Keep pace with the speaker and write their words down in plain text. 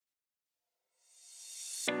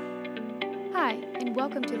Hi, and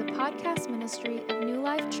welcome to the podcast ministry of New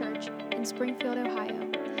Life Church in Springfield, Ohio.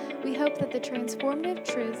 We hope that the transformative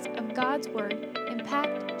truths of God's Word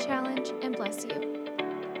impact, challenge, and bless you.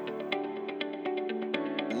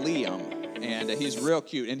 Liam, and he's real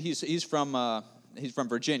cute, and he's from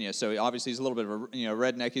Virginia, so obviously he's a little bit of a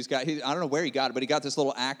redneck. I don't know where he got it, but he got this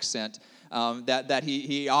little accent that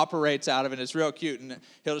he operates out of, and it's real cute. And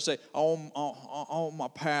he'll just say, "Oh, my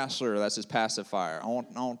pastor," that's his pacifier.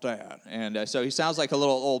 On that, and so he sounds like a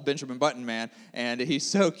little old Benjamin Button man, and he's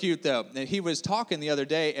so cute though. And he was talking the other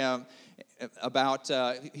day about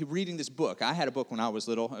reading this book. I had a book when I was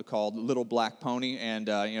little called Little Black Pony, and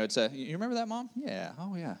it's you remember that, Mom? Yeah,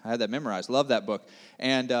 oh yeah, I had that memorized. Love that book.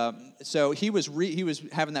 And so he was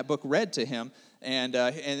having that book read to him, and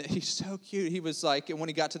he's so cute. He was like, when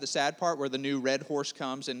he got to the sad part where the new red horse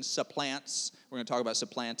comes and supplants. We're going to talk about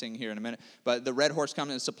supplanting here in a minute, but the red horse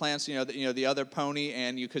comes and supplants the other pony,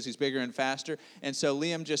 and because he's bigger and faster. And so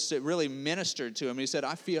Liam just really ministered to him. He said,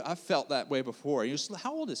 I felt that way before. He was,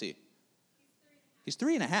 how old is he? He's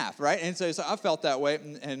 3.5, right? And so I felt that way,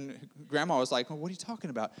 and Grandma was like, well, what are you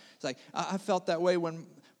talking about? It's like, I felt that way when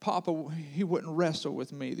Papa, he wouldn't wrestle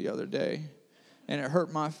with me the other day, and it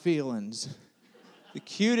hurt my feelings. The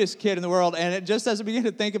cutest kid in the world, and it just as I begin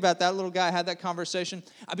to think about that little guy, had that conversation,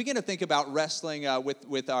 I began to think about wrestling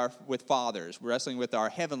with fathers, wrestling with our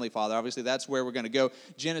Heavenly Father. Obviously, that's where we're going to go.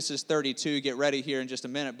 Genesis 32, get ready here in just a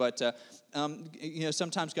minute, but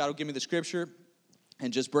sometimes God will give me the scripture,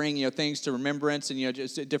 and just bring things to remembrance, and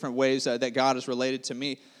just different ways that God is related to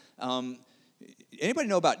me. Anybody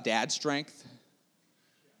know about dad strength?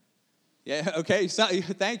 Yeah. Okay. So,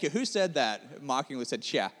 thank you. Who said that? Mockingly said,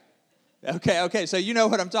 "Yeah." Okay. So you know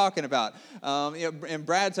what I'm talking about. And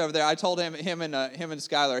Brad's over there. I told him and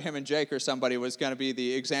Skylar, him and Jake or somebody was going to be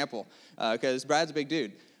the example because Brad's a big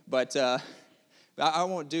dude, but. I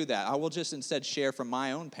won't do that. I will just instead share from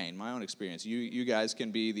my own pain, my own experience. You guys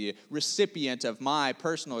can be the recipient of my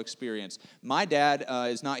personal experience. My dad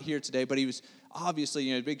is not here today, but he was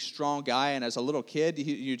obviously a big, strong guy. And as a little kid,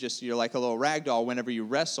 you're like a little rag doll whenever you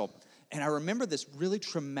wrestle. And I remember this really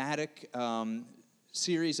traumatic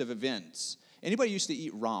series of events. Anybody used to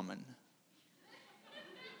eat ramen?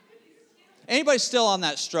 Anybody still on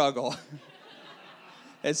that struggle?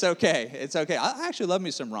 It's okay. I actually love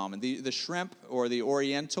me some ramen. The shrimp or the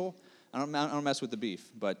Oriental. I don't mess with the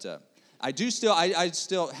beef, but I do still. I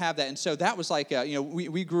still have that. And so that was like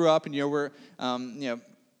we grew up, and were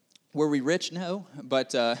we rich? No,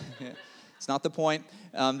 but it's not the point.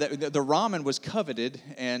 The ramen was coveted,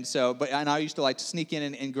 and I used to like to sneak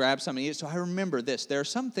in and grab some and eat it. So I remember this. There are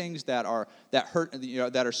some things that hurt,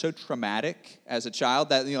 that are so traumatic as a child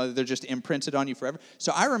that they're just imprinted on you forever.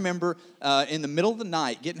 So I remember in the middle of the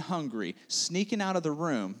night getting hungry, sneaking out of the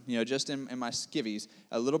room, just in my skivvies,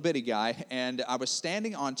 a little bitty guy, and I was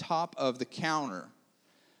standing on top of the counter.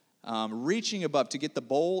 Reaching above to get the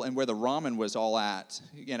bowl and where the ramen was all at.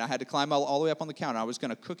 Again, I had to climb all the way up on the counter. I was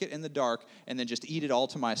going to cook it in the dark and then just eat it all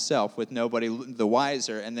to myself with nobody the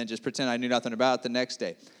wiser, and then just pretend I knew nothing about it the next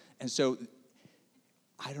day. And so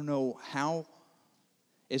I don't know how.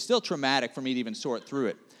 It's still traumatic for me to even sort through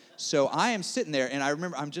it. So I am sitting there, and I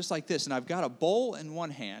remember I'm just like this, and I've got a bowl in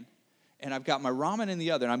one hand, and I've got my ramen in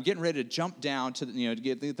the other, and I'm getting ready to jump down to to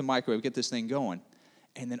get the microwave, get this thing going.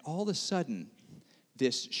 And then all of a sudden,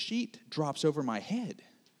 this sheet drops over my head.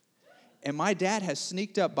 And my dad has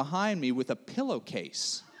sneaked up behind me with a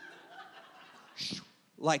pillowcase.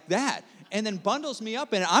 Like that. And then bundles me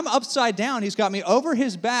up in it. I'm upside down. He's got me over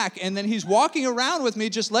his back. And then he's walking around with me,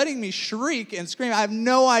 just letting me shriek and scream. I have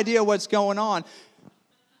no idea what's going on.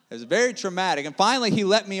 It was very traumatic. And finally, he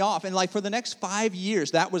let me off. And like for the next 5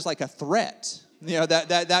 years, that was like a threat.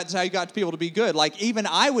 That's how you got people to be good. Like even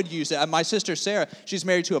I would use it. My sister, Sarah, she's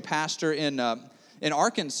married to a pastor in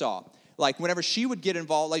Arkansas. Like whenever she would get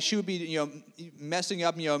involved, like she would be, messing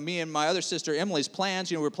up, me and my other sister Emily's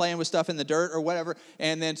plans. We're playing with stuff in the dirt or whatever.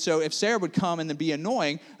 And then so if Sarah would come and then be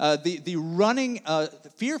annoying, the running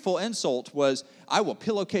fearful insult was, "I will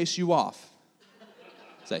pillowcase you off."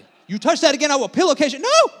 Say, "You touch that again, I will pillowcase you."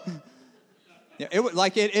 No.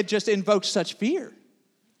 It just invokes such fear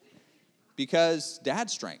because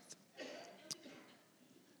dad strength.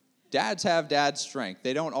 Dads have dad strength.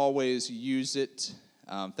 They don't always use it,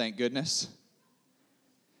 thank goodness.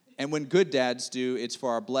 And when good dads do, it's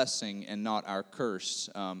for our blessing and not our curse.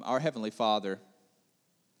 Our Heavenly Father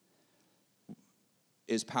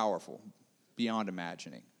is powerful beyond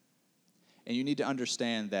imagining. And you need to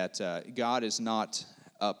understand that God is not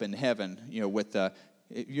up in heaven, with the...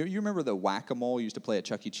 You remember the whack-a-mole you used to play at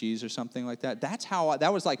Chuck E. Cheese or something like that?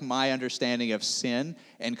 That was like my understanding of sin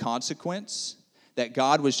and consequence. That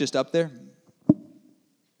God was just up there,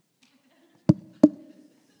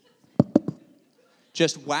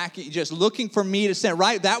 just wacky, just looking for me to sin,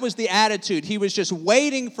 right? That was the attitude. He was just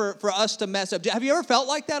waiting for us to mess up. Have you ever felt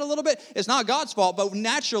like that a little bit? It's not God's fault, but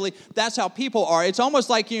naturally, that's how people are. It's almost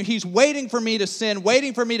like he's waiting for me to sin,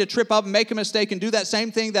 waiting for me to trip up and make a mistake and do that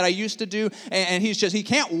same thing that I used to do, and he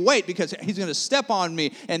can't wait because he's going to step on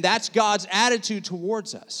me, and that's God's attitude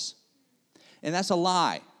towards us. And that's a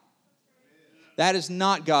lie. That is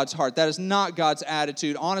not God's heart. That is not God's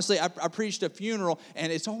attitude. Honestly, I preached a funeral,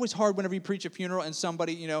 and it's always hard whenever you preach a funeral and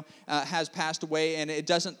somebody, has passed away, and it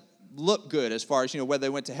doesn't look good as far as, whether they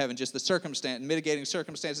went to heaven. Just the mitigating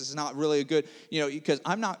circumstances is not really a good, because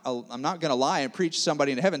I'm not going to lie and preach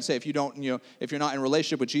somebody into heaven and say if if you're not in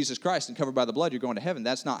relationship with Jesus Christ and covered by the blood, you're going to heaven.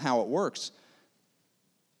 That's not how it works.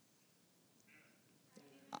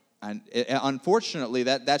 And unfortunately,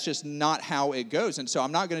 that's just not how it goes. And so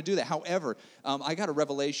I'm not going to do that. However, I got a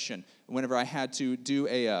revelation whenever I had to do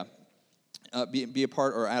be a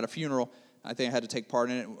part or at a funeral. I think I had to take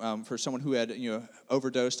part in it for someone who had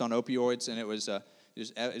overdosed on opioids, and it was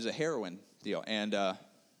a heroin deal. And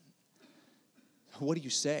what do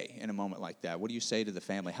you say in a moment like that? What do you say to the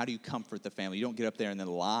family? How do you comfort the family? You don't get up there and then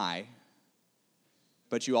lie.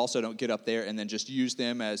 But you also don't get up there and then just use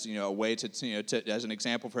them as a way to as an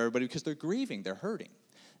example for everybody, because they're grieving, they're hurting.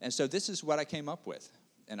 And so this is what I came up with,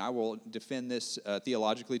 and I will defend this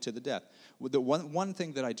theologically to the death. The one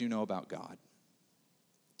thing that I do know about God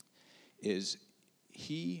is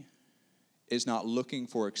He is not looking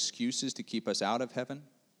for excuses to keep us out of heaven.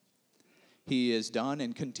 He has done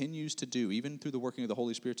and continues to do, even through the working of the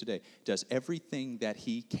Holy Spirit today, does everything that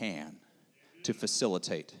He can to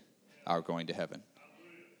facilitate our going to heaven.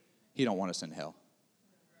 He don't want us in hell.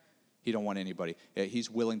 He don't want anybody. He's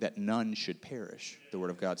willing that none should perish, the Word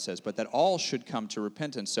of God says, but that all should come to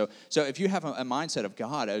repentance. So if you have a mindset of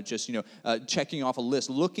God, just checking off a list,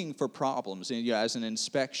 looking for problems, as an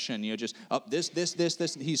inspection, just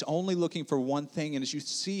this. He's only looking for one thing, and as you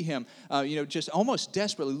see Him, just almost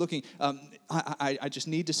desperately looking. I just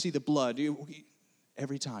need to see the blood.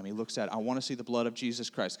 Every time He looks at it, I want to see the blood of Jesus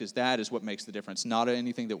Christ, because that is what makes the difference, not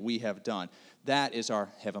anything that we have done. That is our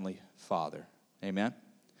Heavenly Father. Amen?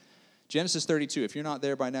 Genesis 32. If you're not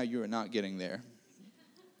there by now, you are not getting there.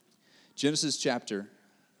 Genesis chapter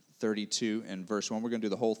 32 and verse 1. We're going to do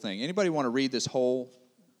the whole thing. Anybody want to read this whole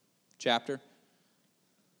chapter?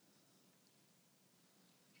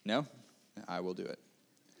 No? I will do it.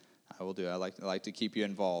 I will do it. I like to keep you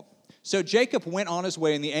involved. So Jacob went on his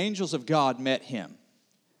way, and the angels of God met him.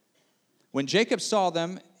 When Jacob saw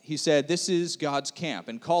them, he said, "This is God's camp,"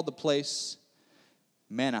 and called the place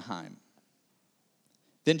Mahanaim.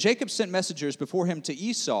 Then Jacob sent messengers before him to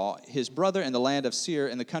Esau, his brother, in the land of Seir,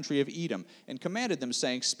 in the country of Edom, and commanded them,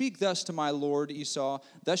 saying, "Speak thus to my lord Esau,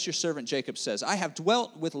 thus your servant Jacob says, I have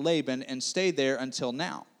dwelt with Laban and stayed there until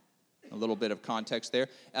now." A little bit of context there.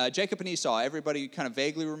 Jacob and Esau, everybody kind of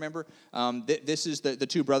vaguely remember. This is the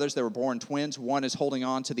two brothers that were born twins. One is holding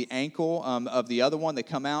on to the ankle of the other one. They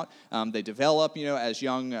come out. They develop, as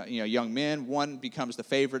young men. One becomes the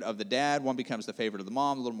favorite of the dad. One becomes the favorite of the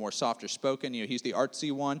mom. A little more softer spoken. He's the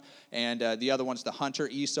artsy one, and the other one's the hunter,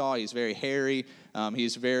 Esau. He's very hairy.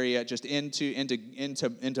 He's very just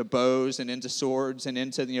into bows and into swords and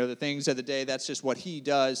into the things of the day. That's just what he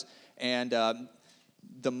does. And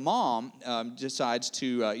the mom decides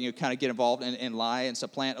to kind of get involved and lie and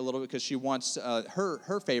supplant a little bit, because she wants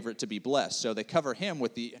her favorite to be blessed. So they cover him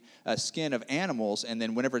with the skin of animals, and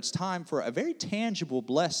then whenever it's time for a very tangible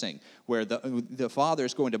blessing, where the father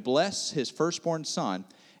is going to bless his firstborn son,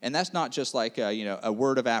 and that's not just like a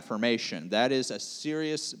word of affirmation. That is a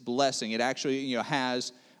serious blessing. It actually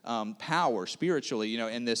has power spiritually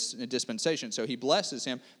in this dispensation. So he blesses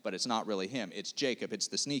him, but it's not really him. It's Jacob. It's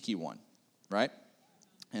the sneaky one, right?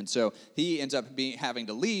 And so he ends up having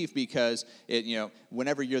to leave, because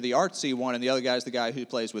whenever you're the artsy one and the other guy's the guy who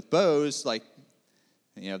plays with bows,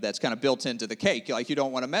 that's kind of built into the cake. Like, you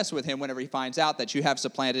don't want to mess with him whenever he finds out that you have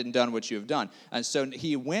supplanted and done what you have done. And so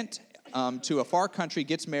he went to a far country,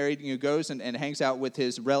 gets married, goes and hangs out with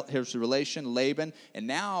his relation Laban. And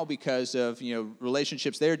now, because of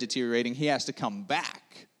relationships there deteriorating, he has to come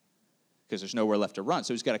back, because there's nowhere left to run.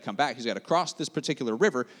 So he's got to come back. He's got to cross this particular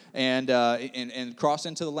river and cross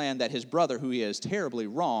into the land that his brother, who he has terribly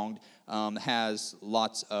wronged, has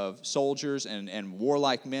lots of soldiers and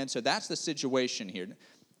warlike men. So that's the situation here.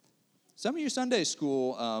 Some of you Sunday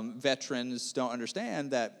school veterans don't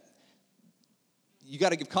understand that you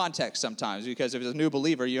got to give context sometimes, because if it's a new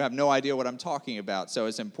believer, you have no idea what I'm talking about. So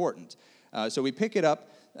it's important. So we pick it up.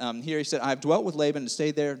 Here he said, "I have dwelt with Laban and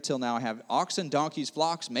stayed there until now. I have oxen, donkeys,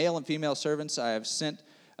 flocks, male and female servants. I have sent,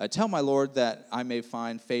 tell my Lord that I may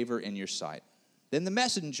find favor in your sight." Then the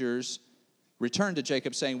messengers returned to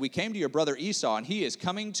Jacob, saying, we came to your brother Esau, and he is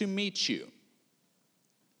coming to meet you.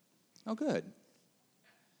 Oh, good.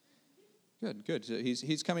 Good. So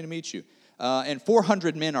he's coming to meet you. And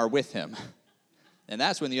 400 men are with him. And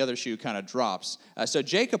that's when the other shoe kind of drops. So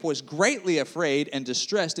Jacob was greatly afraid and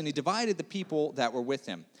distressed, and he divided the people that were with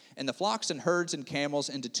him, and the flocks and herds and camels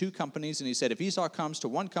into 2 companies. And he said, if Esau comes to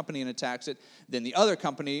one company and attacks it, then the other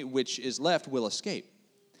company which is left will escape.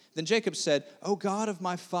 Then Jacob said, O God of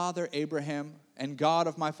my father Abraham and God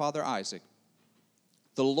of my father Isaac,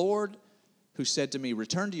 the Lord who said to me,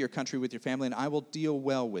 return to your country with your family, and I will deal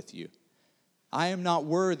well with you. I am not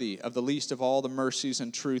worthy of the least of all the mercies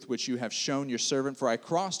and truth which you have shown your servant, for I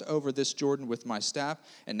crossed over this Jordan with my staff,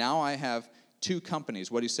 and now I have 2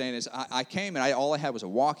 companies. What he's saying is, I came and all I had was a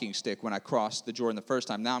walking stick when I crossed the Jordan the first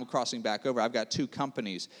time. Now I'm crossing back over. I've got 2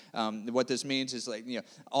 companies. What this means is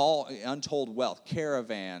all untold wealth,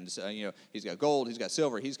 caravans. He's got gold, he's got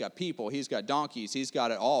silver, he's got people, he's got donkeys, he's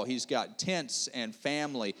got it all. He's got tents and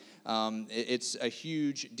family. It's a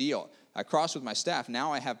huge deal. I crossed with my staff.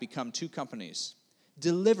 Now I have become 2 companies.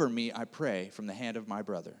 Deliver me, I pray, from the hand of my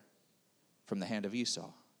brother, from the hand of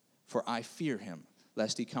Esau, for I fear him,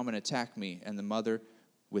 lest he come and attack me and the mother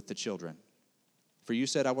with the children. For you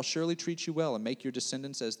said, I will surely treat you well and make your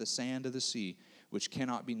descendants as the sand of the sea, which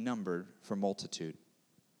cannot be numbered for multitude.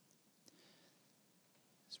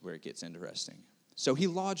 That's where it gets interesting. So he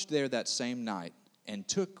lodged there that same night and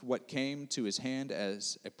took what came to his hand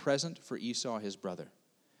as a present for Esau his brother.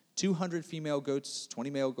 200 female goats, 20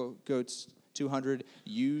 male goats, 200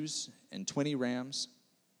 ewes and 20 rams,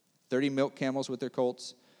 30 milk camels with their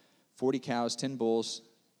colts, 40 cows, 10 bulls,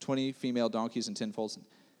 20 female donkeys and 10 foals,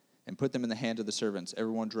 and put them in the hand of the servants.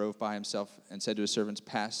 Everyone drove by himself and said to his servants,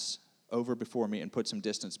 pass over before me and put some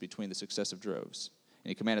distance between the successive droves. And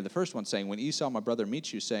he commanded the first one, saying, when Esau, my brother,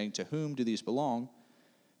 meets you, saying, to whom do these belong?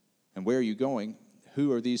 And where are you going?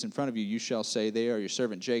 Who are these in front of you? You shall say, they are your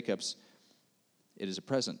servant Jacob's. It is a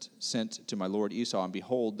present sent to my lord Esau, and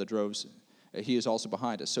behold, the droves, he is also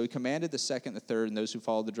behind us. So he commanded the second, the third, and those who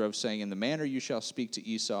followed the droves, saying, in the manner you shall speak to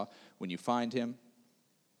Esau when you find him,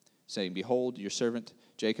 saying, behold, your servant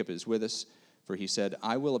Jacob is with us. For he said,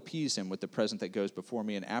 I will appease him with the present that goes before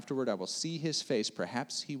me, and afterward I will see his face.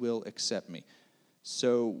 Perhaps he will accept me.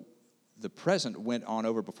 So the present went on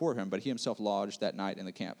over before him, but he himself lodged that night in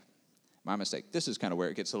the camp. My mistake. This is kind of where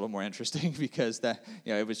it gets a little more interesting because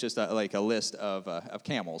it was just like a list of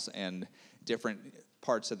camels and different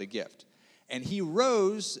parts of the gift. And he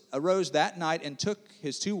arose that night and took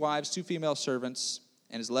his 2 wives, 2 female servants,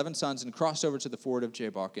 and his 11 sons, and crossed over to the ford of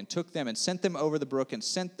Jabbok, and took them and sent them over the brook and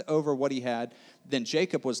sent over what he had. Then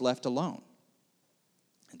Jacob was left alone.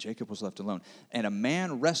 And a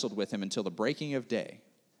man wrestled with him until the breaking of day.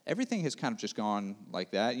 Everything has kind of just gone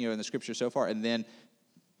like that, in the scripture so far. And then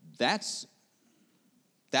that's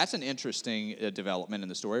an interesting development in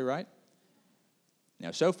the story, right?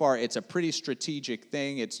 Now, so far, it's a pretty strategic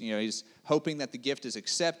thing. It's, he's hoping that the gift is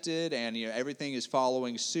accepted, and, everything is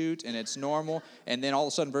following suit, and it's normal. And then all of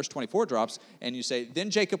a sudden, verse 24 drops, and you say, then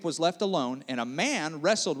Jacob was left alone, and a man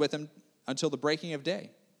wrestled with him until the breaking of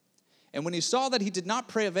day. And when he saw that he did not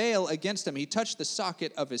prevail against him, he touched the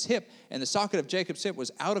socket of his hip, and the socket of Jacob's hip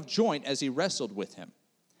was out of joint as he wrestled with him.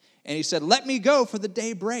 And he said, let me go, for the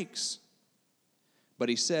day breaks. But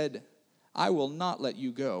he said, I will not let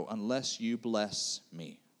you go unless you bless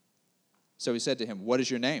me. So he said to him, what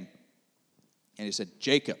is your name? And he said,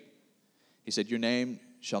 Jacob. He said, your name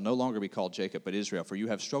shall no longer be called Jacob, but Israel, for you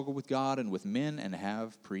have struggled with God and with men and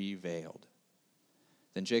have prevailed.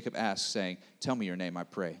 Then Jacob asked, saying, tell me your name, I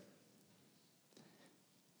pray.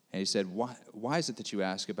 And he said, why is it that you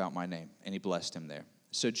ask about my name? And he blessed him there.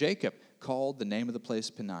 So Jacob called the name of the place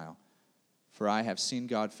Peniel, for I have seen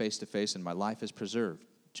God face to face, and my life is preserved.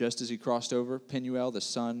 Just as he crossed over, Penuel, the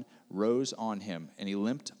sun, rose on him, and he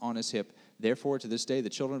limped on his hip. Therefore, to this day, the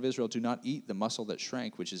children of Israel do not eat the muscle that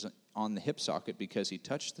shrank, which is on the hip socket, because he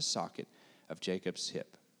touched the socket of Jacob's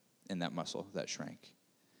hip in that muscle that shrank.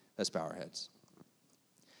 Let's bow our heads.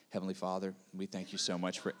 Heavenly Father, we thank you so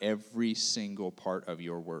much for every single part of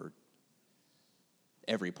your word.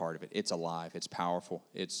 Every part of it. It's alive. It's powerful.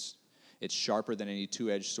 It's sharper than any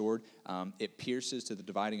two-edged sword. It pierces to the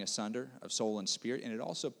dividing asunder of soul and spirit, and it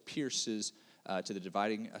also pierces to the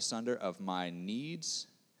dividing asunder of my needs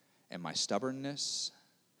and my stubbornness,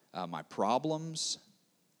 my problems,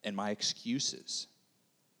 and my excuses.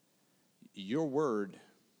 Your word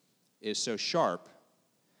is so sharp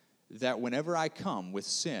that whenever I come with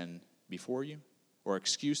sin before you, or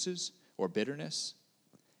excuses, or bitterness,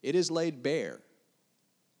 it is laid bare.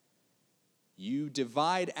 You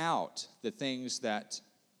divide out the things that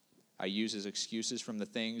I use as excuses from the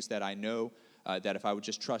things that I know that if I would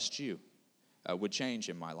just trust you, would change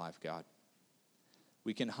in my life, God.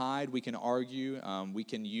 We can hide, we can argue, we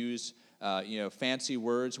can use fancy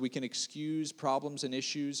words, we can excuse problems and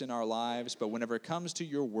issues in our lives, but whenever it comes to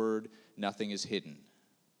your word, nothing is hidden.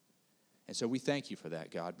 And so we thank you for that,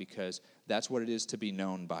 God, because that's what it is to be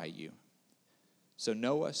known by you. So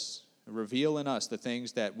know us, reveal in us the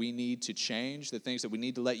things that we need to change, the things that we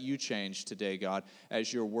need to let you change today, God,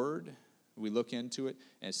 as your word. We look into it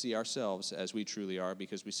and see ourselves as we truly are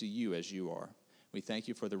because we see you as you are. We thank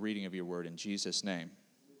you for the reading of your word in Jesus' name.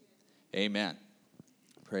 Amen.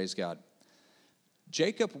 Praise God.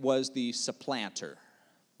 Jacob was the supplanter.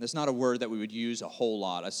 That's not a word that we would use a whole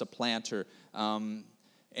lot, a supplanter.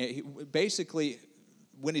 Basically,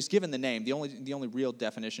 when he's given the name, the only real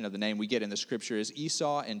definition of the name we get in the scripture is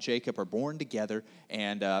Esau and Jacob are born together,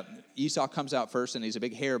 and Esau comes out first, and he's a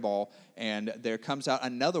big hairball, and there comes out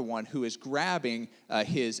another one who is grabbing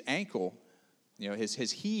his ankle,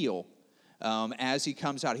 his heel, as he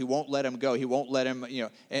comes out. He won't let him go. He won't let him,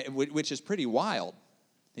 which is pretty wild.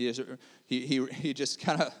 He just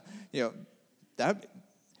kind of, that.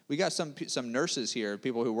 We got some nurses here,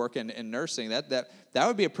 people who work in nursing. That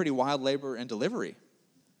would be a pretty wild labor and delivery.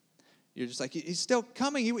 You're just like, he's still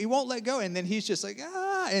coming. He won't let go. And then he's just like,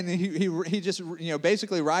 and he just,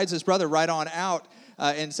 basically rides his brother right on out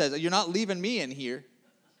and says, you're not leaving me in here.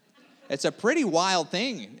 It's a pretty wild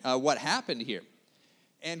thing, what happened here.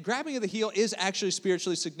 And grabbing of the heel is actually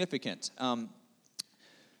spiritually significant.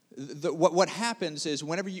 What happens is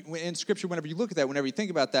in Scripture, whenever you look at that, whenever you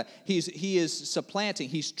think about that, he is supplanting,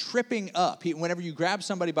 he's tripping up. Whenever you grab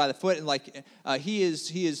somebody by the foot and he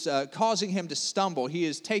is causing him to stumble, he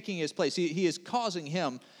is taking his place. He is causing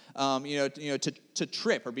him, to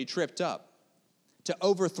trip or be tripped up, to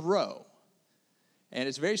overthrow, and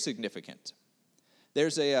it's very significant.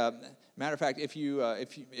 There's a matter of fact, if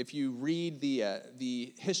you read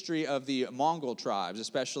the history of the Mongol tribes,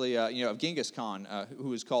 especially of Genghis Khan,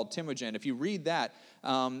 who is called Temujin, if you read that,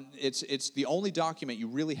 it's the only document you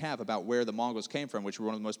really have about where the Mongols came from, which were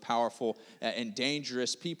one of the most powerful and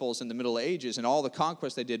dangerous peoples in the Middle Ages, and all the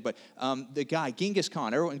conquests they did. But the guy Genghis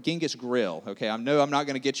Khan, everyone, Genghis Grill. Okay, I know I'm not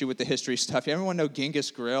going to get you with the history stuff. Everyone know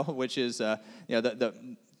Genghis Grill, which is the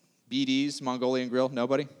BD's Mongolian Grill.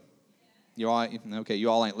 Nobody. You all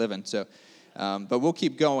ain't living, so, but we'll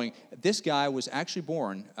keep going. This guy was actually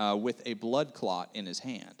born with a blood clot in his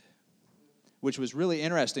hand, which was really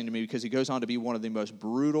interesting to me because he goes on to be one of the most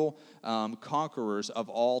brutal conquerors of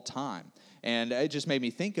all time. And it just made me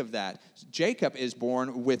think of that. Jacob is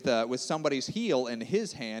born with somebody's heel in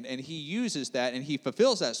his hand, and he uses that, and he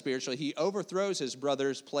fulfills that spiritually. He overthrows his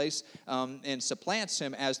brother's place and supplants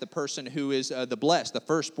him as the person who is the blessed, the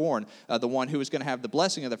firstborn, the one who is going to have the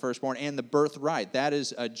blessing of the firstborn and the birthright. That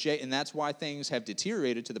is and that's why things have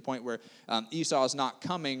deteriorated to the point where Esau is not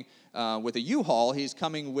coming with a U-Haul. He's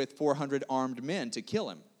coming with 400 armed men to kill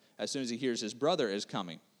him as soon as he hears his brother is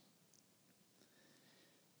coming.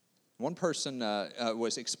 One person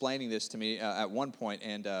was explaining this to me at one point,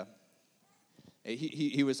 and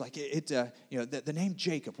he was like, the name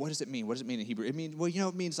Jacob, what does it mean? What does it mean in Hebrew?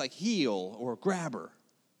 It means like heel or grabber.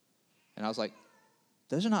 And I was like,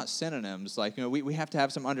 those are not synonyms. Like, we have to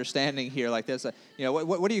have some understanding here. Like this,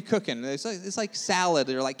 what are you cooking? It's like salad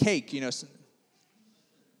or like cake. Those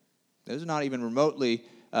are not even remotely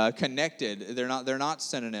connected. They're not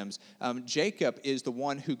synonyms. Jacob is the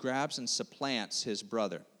one who grabs and supplants his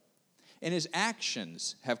brother. And his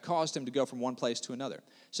actions have caused him to go from one place to another.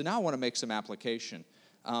 So now I want to make some application.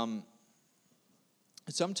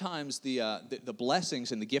 Sometimes the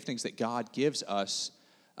blessings and the giftings that God gives us,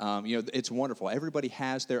 it's wonderful. Everybody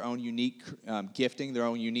has their own unique gifting, their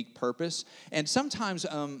own unique purpose. And sometimes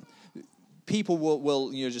people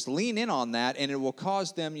will just lean in on that, and it will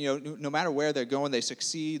cause them, no matter where they're going, they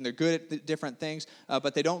succeed, and they're good at different things,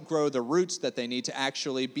 but they don't grow the roots that they need to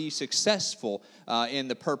actually be successful in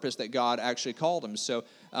the purpose that God actually called them. So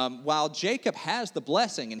while Jacob has the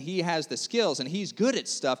blessing, and he has the skills, and he's good at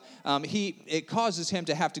stuff, it causes him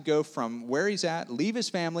to have to go from where he's at, leave his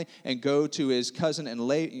family, and go to his cousin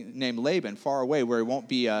named Laban, far away, where he won't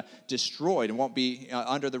be destroyed and won't be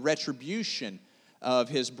under the retribution of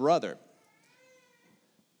his brother.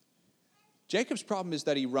 Jacob's problem is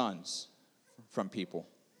that he runs from people.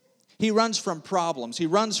 He runs from problems. He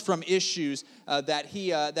runs from issues that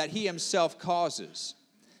he himself causes.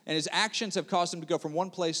 And his actions have caused him to go from one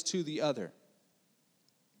place to the other.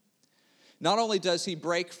 not only does he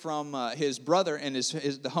break from his brother and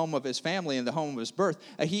the home of his family and the home of his birth,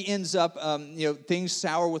 he ends up, things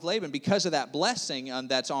sour with Laban because of that blessing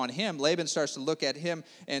that's on him. Laban starts to look at him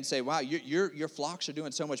and say, wow, your flocks are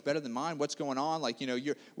doing so much better than mine. What's going on? Like,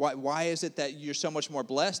 why is it that you're so much more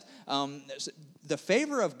blessed? The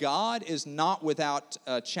favor of God is not without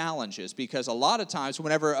challenges, because a lot of times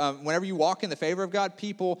whenever you walk in the favor of God,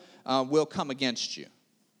 people will come against you,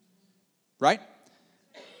 right?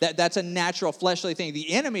 That's a natural fleshly thing.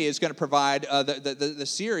 The enemy is going to provide the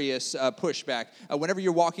serious pushback. Whenever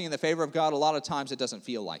you're walking in the favor of God, a lot of times it doesn't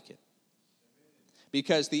feel like it,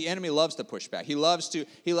 because the enemy loves to push back. He loves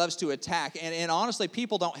to attack. And honestly,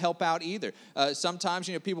 people don't help out either. Sometimes,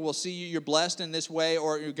 people will see you're blessed in this way,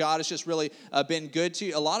 or God has just really been good to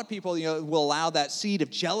you. A lot of people, will allow that seed of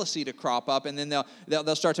jealousy to crop up, and then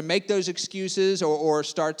they'll start to make those excuses or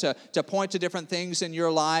start to point to different things in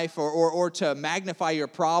your life or to magnify your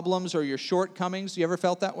problems or your shortcomings. You ever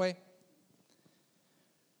felt that way?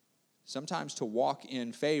 Sometimes to walk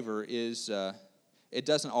in favor is... it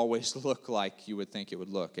doesn't always look like you would think it would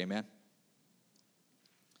look. Amen?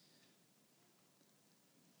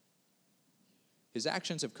 His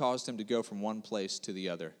actions have caused him to go from one place to the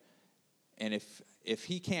other. And if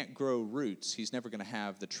he can't grow roots, he's never going to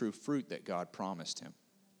have the true fruit that God promised him.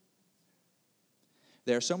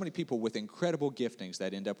 There are so many people with incredible giftings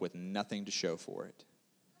that end up with nothing to show for it,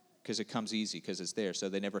 because it comes easy, because it's there. So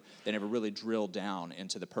they never really drill down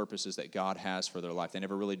into the purposes that God has for their life. They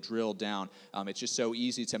never really drill down. It's just so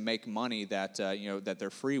easy to make money that that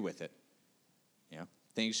they're free with it.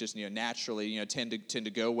 Things just naturally tend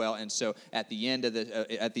to go well, and so at the end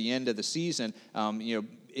of the season,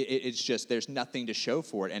 it's just there's nothing to show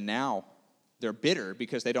for it, and now they're bitter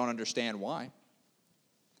because they don't understand why.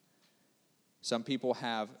 Some people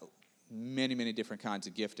have many, many different kinds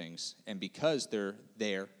of giftings, and because they're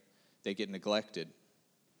there, they get neglected.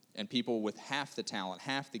 And people with half the talent,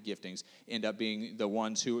 half the giftings, end up being the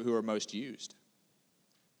ones who are most used.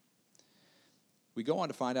 We go on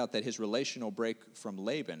to find out that his relational break from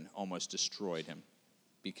Laban almost destroyed him,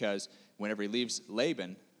 because whenever he leaves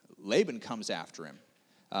Laban comes after him,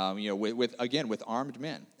 with armed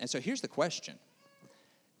men. And so here's the question.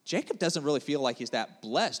 Jacob doesn't really feel like he's that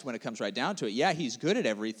blessed when it comes right down to it. Yeah, he's good at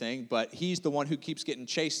everything, but he's the one who keeps getting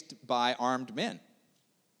chased by armed men.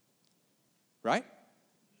 Right?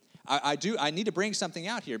 I need to bring something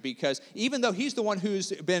out here, because even though he's the one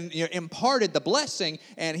who's been imparted the blessing,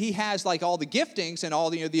 and he has like all the giftings and all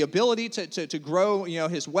the ability to grow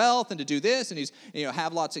his wealth and to do this, and he's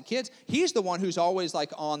have lots of kids, he's the one who's always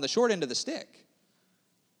like on the short end of the stick.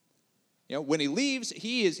 When he leaves,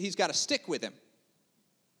 he's got a stick with him.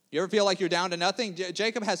 You ever feel like you're down to nothing?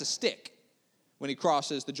 Jacob has a stick when he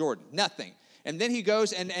crosses the Jordan. Nothing. And then he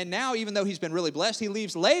goes, and now, even though he's been really blessed, he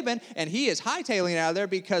leaves Laban, and he is hightailing out of there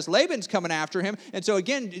because Laban's coming after him. And so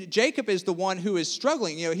again, Jacob is the one who is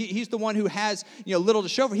struggling. He's the one who has little to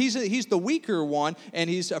show for. He's the weaker one, and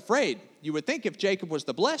he's afraid. You would think if Jacob was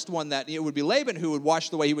the blessed one, that it would be Laban who would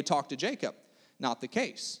watch the way he would talk to Jacob. Not the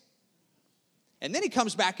case. And then he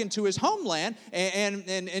comes back into his homeland,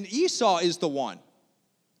 and Esau is the one.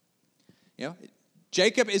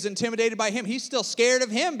 Jacob is intimidated by him. He's still scared of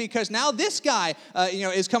him because now this guy,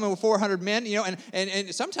 is coming with 400 men,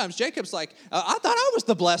 and sometimes Jacob's like, I thought I was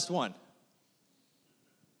the blessed one.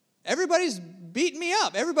 Everybody's beating me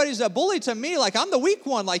up. Everybody's a bully to me. Like, I'm the weak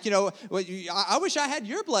one. Like, I wish I had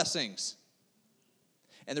your blessings.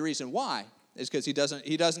 And the reason why is because he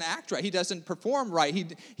doesn't act right. He doesn't perform right.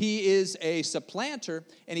 He is a supplanter,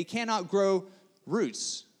 and he cannot grow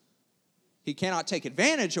roots. He cannot take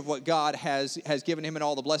advantage of what God has given him and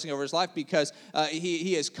all the blessing over his life, because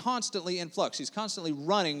he is constantly in flux. He's constantly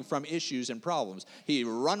running from issues and problems. He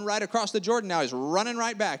run right across the Jordan. Now he's running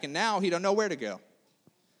right back, and now he don't know where to go.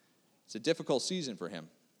 It's a difficult season for him.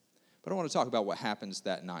 But I want to talk about what happens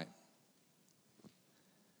that night.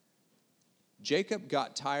 Jacob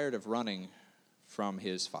got tired of running from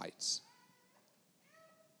his fights.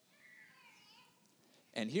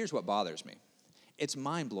 And here's what bothers me. It's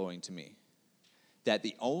mind-blowing to me that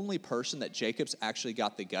the only person that Jacob's actually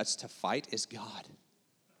got the guts to fight is God.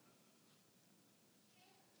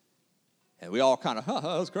 And we all kind of, that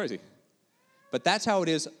was crazy. But that's how it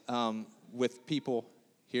is with people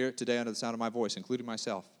here today under the sound of my voice, including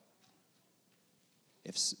myself.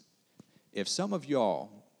 If some of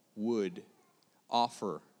y'all would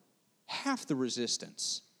offer half the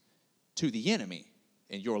resistance to the enemy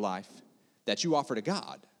in your life that you offer to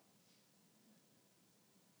God,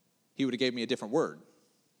 he would have gave me a different word.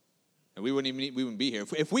 And we wouldn't be here.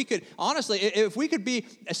 If we could, honestly, if we could be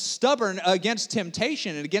stubborn against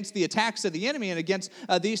temptation and against the attacks of the enemy and against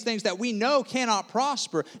these things that we know cannot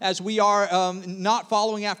prosper as we are not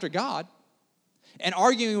following after God and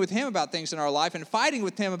arguing with him about things in our life and fighting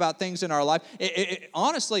with him about things in our life,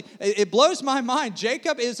 honestly, it blows my mind.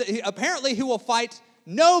 Jacob is apparently who will fight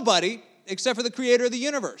nobody except for the creator of the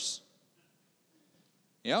universe.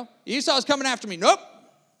 You know, Esau's coming after me. Nope.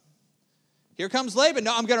 Here comes Laban.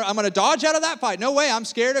 No, I'm gonna dodge out of that fight. No way. I'm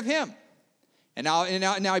scared of him. And now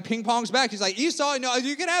he ping pongs back. He's like, Esau, no,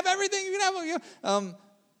 you can have everything. You can have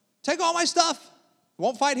take all my stuff.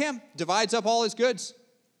 Won't fight him. Divides up all his goods.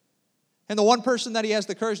 And the one person that he has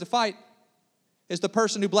the courage to fight is the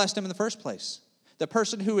person who blessed him in the first place. The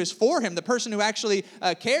person who is for him. The person who actually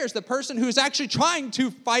cares. The person who is actually trying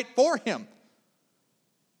to fight for him.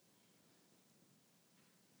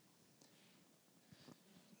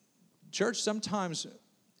 Church, sometimes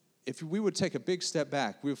if we would take a big step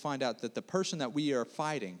back, we would find out that the person that we are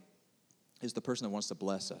fighting is the person that wants to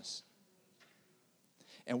bless us.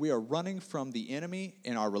 And we are running from the enemy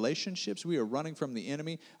in our relationships. We are running from the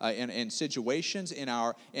enemy in situations, in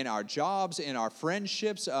our jobs, in our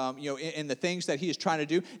friendships, in the things that he is trying to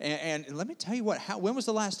do. And let me tell you when was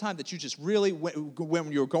the last time that you just really,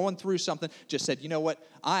 when you were going through something, just said, you know what,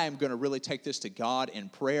 I am going to really take this to God in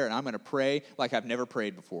prayer, and I'm going to pray like I've never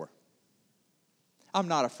prayed before. I'm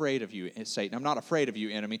not afraid of you, Satan. I'm not afraid of you,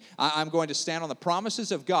 enemy. I'm going to stand on the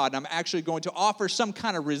promises of God, and I'm actually going to offer some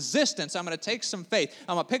kind of resistance. I'm going to take some faith.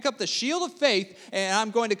 I'm going to pick up the shield of faith, and I'm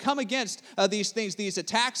going to come against these things, these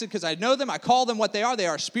attacks, because I know them. I call them what they are. They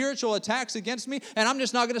are spiritual attacks against me, and I'm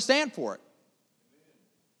just not going to stand for it.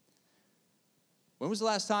 When was the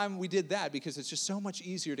last time we did that? Because it's just so much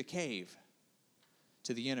easier to cave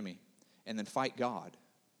to the enemy and then fight God.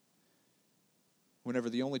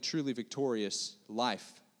 Whenever the only truly victorious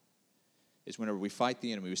life is whenever we fight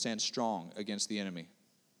the enemy, we stand strong against the enemy,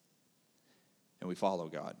 and we follow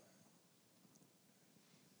God.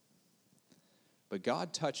 But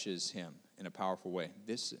God touches him in a powerful way.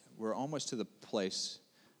 We're almost to the place,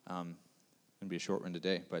 going to be a short one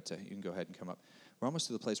today, but you can go ahead and come up. We're almost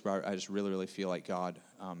to the place where I just really, really feel like God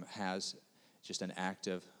has just an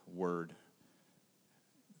active word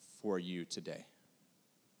for you today.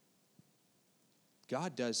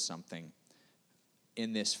 God does something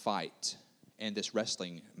in this fight and this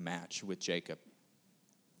wrestling match with Jacob.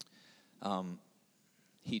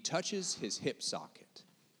 He touches his hip socket.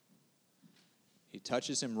 He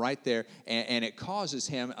touches him right there, and it causes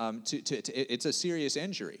him it's a serious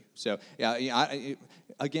injury. So,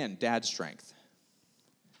 again, dad strength.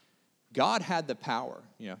 God had the power,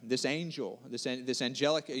 this angel, this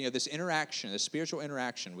angelic, this interaction, this spiritual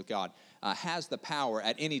interaction with God has the power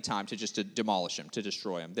at any time to demolish him, to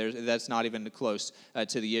destroy him. That's not even close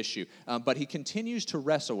to the issue. But he continues to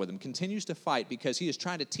wrestle with him, continues to fight because he is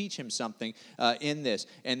trying to teach him something in this.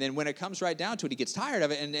 And then when it comes right down to it, he gets tired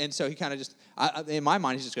of it. And so he kind of just, in my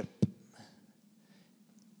mind, he's just going,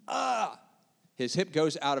 His hip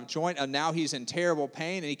goes out of joint, and now he's in terrible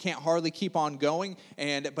pain, and he can't hardly keep on going.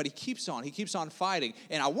 But he keeps on fighting.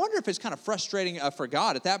 And I wonder if it's kind of frustrating for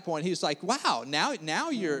God at that point. He's like, "Wow, now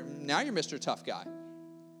you're Mr. Tough Guy."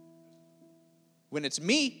 When it's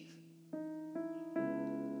me,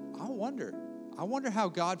 I wonder how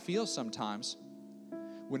God feels sometimes.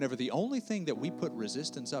 Whenever the only thing that we put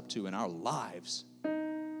resistance up to in our lives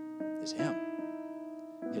is Him,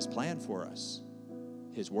 His plan for us,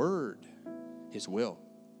 His word, His will.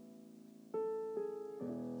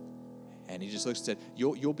 And He just looks and said,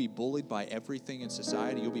 you'll be bullied by everything in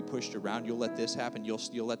society. You'll be pushed around. You'll let this happen.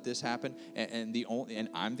 You'll let this happen. And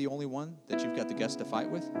I'm the only one that you've got the guts to fight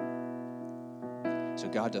with. So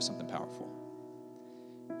God does something powerful.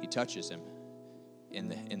 He touches him in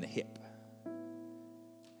the hip.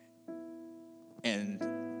 And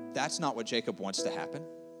that's not what Jacob wants to happen.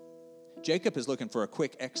 Jacob is looking for a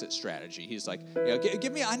quick exit strategy. He's like,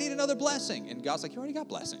 give me, I need another blessing. And God's like, you already got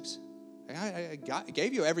blessings. I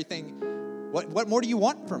gave you everything. What more do you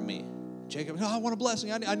want from me? Jacob, I want a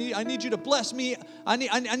blessing. I need you to bless me. I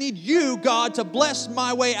need you, God, to bless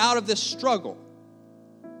my way out of this struggle.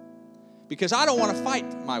 Because I don't want to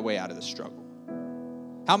fight my way out of this struggle.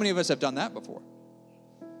 How many of us have done that before?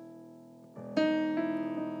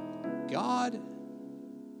 God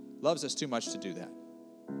loves us too much to do that.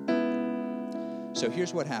 So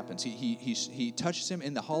here's what happens. He touches him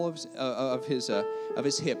in the hollow of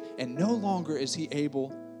his hip, and no longer is he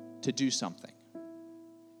able to do something.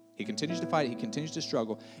 He continues to fight. He continues to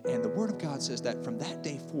struggle. And the Word of God says that from that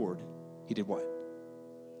day forward, he did what?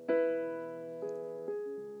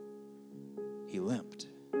 He limped.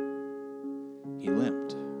 He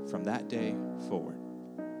limped from that day forward.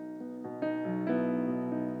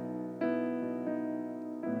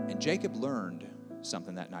 And Jacob learned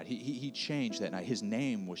something that night. He changed that night. His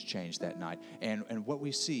name was changed that night. And what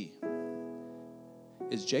we see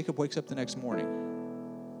is Jacob wakes up the next morning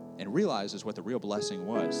and realizes what the real blessing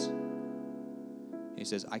was. He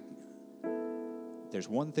says, there's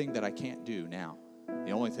one thing that I can't do now.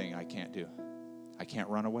 The only thing I can't do. I can't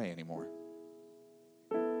run away anymore.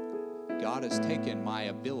 God has taken my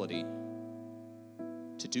ability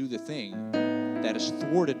to do the thing that has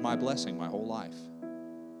thwarted my blessing my whole life.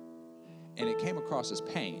 And it came across as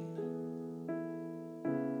pain,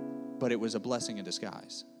 but it was a blessing in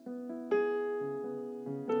disguise.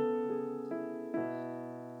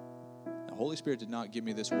 The Holy Spirit did not give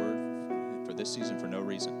me this word for this season for no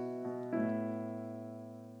reason.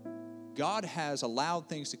 God has allowed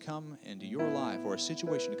things to come into your life, or a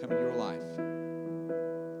situation to come into your life,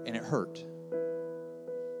 and it hurt.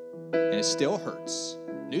 And it still hurts.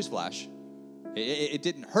 Newsflash, it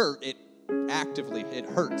didn't hurt, it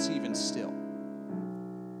hurts even still.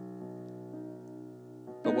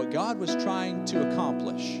 But what God was trying to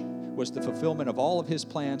accomplish was the fulfillment of all of his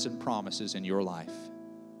plans and promises in your life.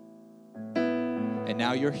 And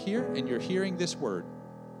now you're here and you're hearing this word.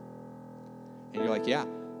 And you're like, yeah,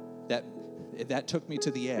 that took me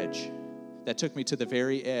to the edge. That took me to the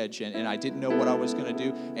very edge, and I didn't know what I was going to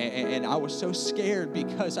do, and I was so scared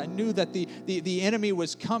because I knew that the enemy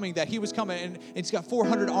was coming, that he was coming, and he's got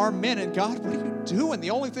 400 armed men, and God, what are you doing? The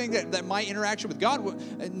only thing that my interaction with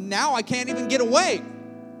God, now I can't even get away.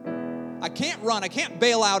 I can't run. I can't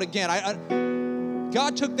bail out again.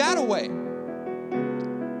 God took that away.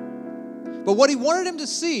 But what he wanted him to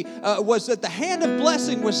see was that the hand of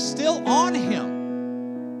blessing was still on him.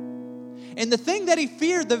 And the thing that he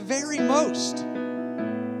feared the very most,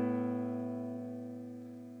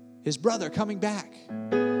 his brother coming back,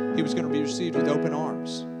 he was going to be received with open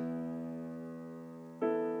arms.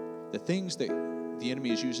 The things that the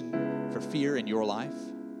enemy is using for fear in your life,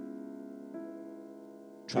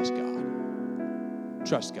 trust God.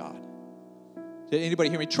 Trust God. Did anybody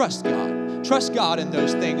hear me? Trust God. Trust God in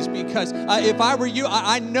those things, because if I were you,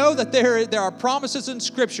 I know that there are promises in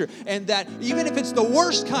Scripture, and that even if it's the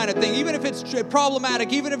worst kind of thing, even if it's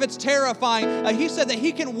problematic, even if it's terrifying, he said that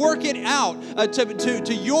he can work it out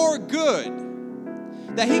to your good.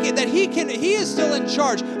 That he is still in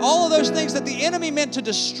charge. All of those things that the enemy meant to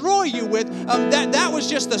destroy you with, that was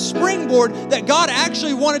just the springboard that God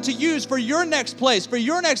actually wanted to use for your next place, for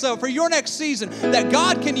your next level, for your next season. That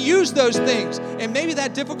God can use those things, and maybe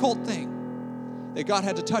that difficult thing that God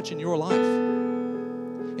had to touch in your life,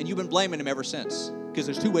 and you've been blaming him ever since. Because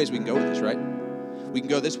there's two ways we can go with this, right? We can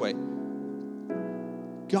go this way.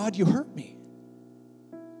 God, you hurt me.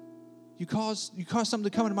 You caused something to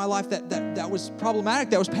come into my life that was problematic,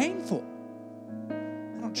 that was painful.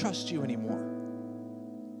 I don't trust you anymore.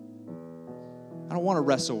 I don't want to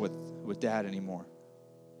wrestle with Dad anymore.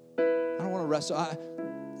 I don't want to wrestle.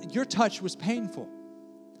 Your touch was painful.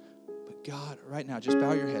 But God, right now, just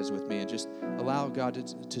bow your heads with me and just allow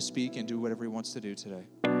God to speak and do whatever he wants to do today.